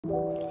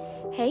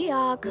Hey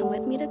y'all, come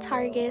with me to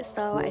Target.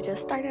 So I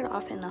just started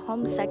off in the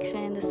home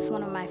section. This is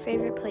one of my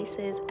favorite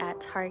places at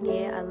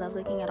Target. I love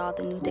looking at all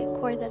the new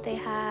decor that they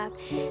have.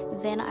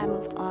 Then I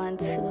moved on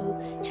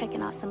to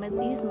checking out some of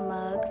these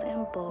mugs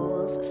and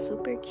bowls.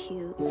 Super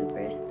cute, super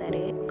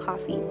aesthetic,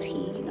 coffee,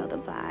 tea, you know the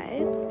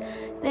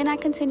vibes. Then I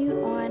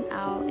continued on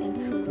out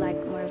into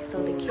like more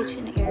so the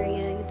kitchen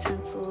area,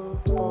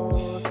 utensils,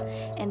 bowls.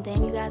 And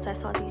then you guys, I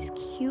saw these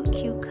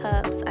cute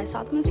cups. I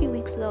saw them a few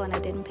weeks ago and I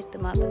didn't pick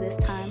them up, but this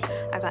time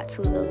I got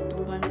two of those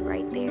blue ones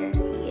right there.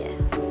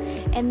 Yes.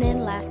 And then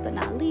last but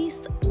not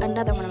least,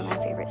 another one of my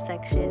favorite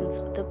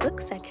sections, the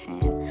book section.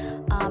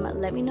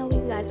 Let me know what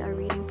you guys are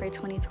reading for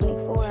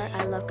 2024.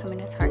 I love coming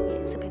to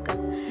Target to pick up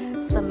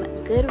some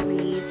good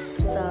reads.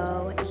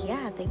 So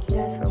yeah, thank you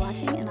guys for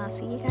watching and I'll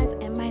see you guys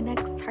in my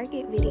next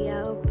Target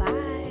video.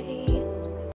 Bye.